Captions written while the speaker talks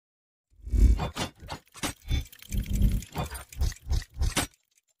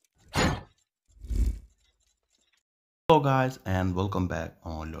Hello guys and welcome back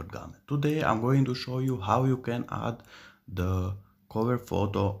on Lord Game. Today I'm going to show you how you can add the cover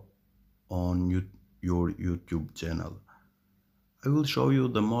photo on your YouTube channel. I will show you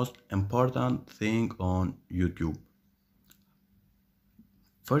the most important thing on YouTube.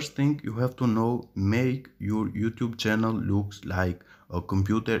 First thing you have to know, make your YouTube channel looks like a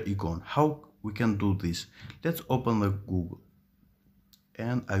computer icon. How we can do this? Let's open the Google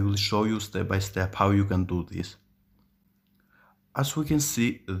and I will show you step by step how you can do this. As we can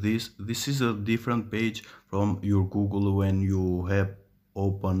see, this is a different page from your Google when you have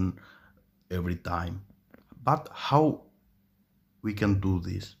open every time. But how we can do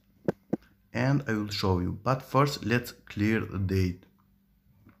this? And I will show you. But first, let's clear the date.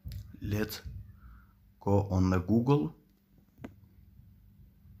 Let's go on the Google.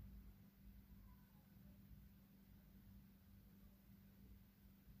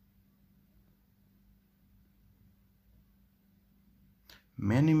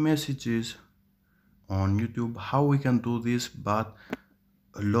 Many messages on YouTube how we can do this, but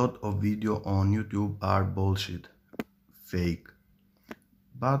a lot of video on YouTube are bullshit, fake.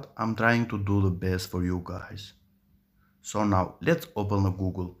 But I'm trying to do the best for you guys. So now let's open the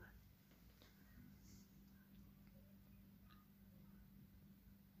Google.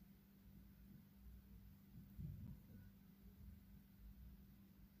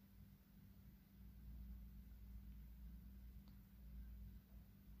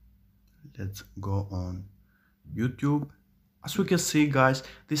 Let's go on YouTube. As we can see guys,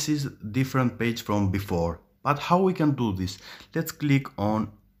 this is different page from before. But how we can do this? Let's click on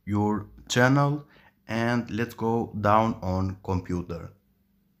your channel and let's go down on computer.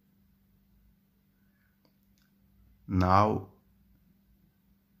 Now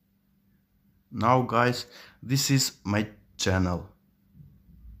guys, this is my channel.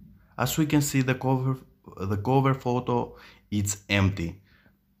 As we can see, the cover photo is empty,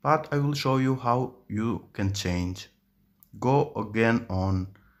 but I will show you how you can change. Go again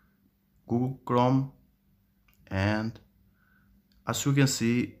on Google Chrome, and as you can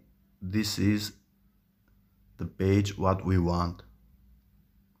see, this is the page what we want.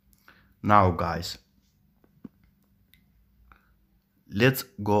 Now guys, let's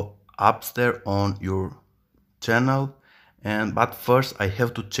go upstairs on your channel, but first I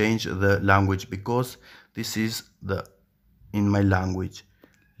have to change the language because this is the in my language.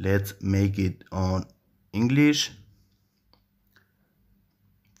 Let's make it on English.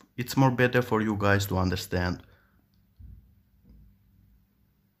 It's more better for you guys to understand.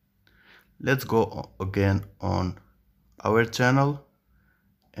 Let's go again on our channel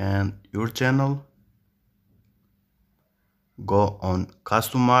and your channel. Go on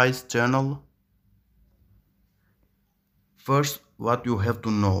customize channel. First, what you have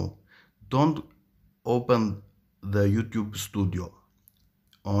to know, don't open the YouTube Studio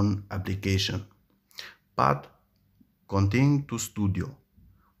on application, but continue to Studio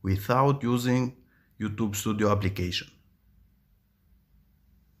without using YouTube Studio application.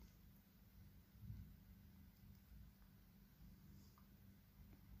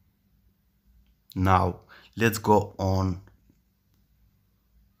 Now let's go on.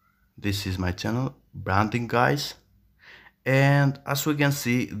 This is my channel, branding guys, and as we can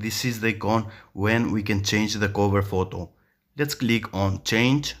see, this is the icon when we can change the cover photo. Let's click on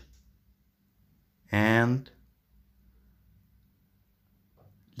change and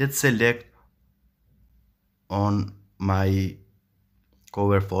let's select on my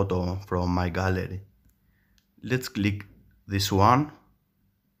cover photo from my gallery. Let's click this one.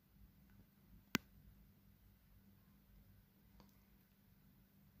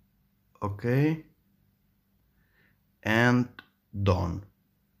 Okay, and done.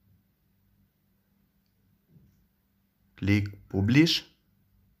 Click publish.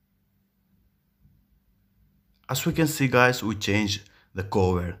 As we can see guys, we changed the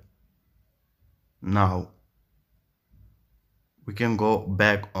cover. Now we can go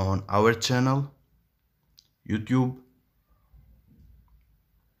back on our channel, YouTube,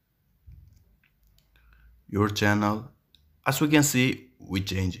 your channel. As we can see, we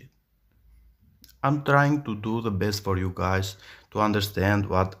change it. I'm trying to do the best for you guys to understand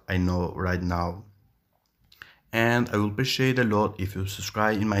what I know right now. And I will appreciate a lot if you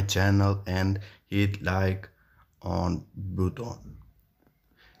subscribe in my channel and hit like on button.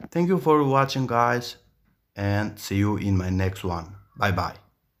 Thank you for watching guys, and see you in my next one. Bye bye.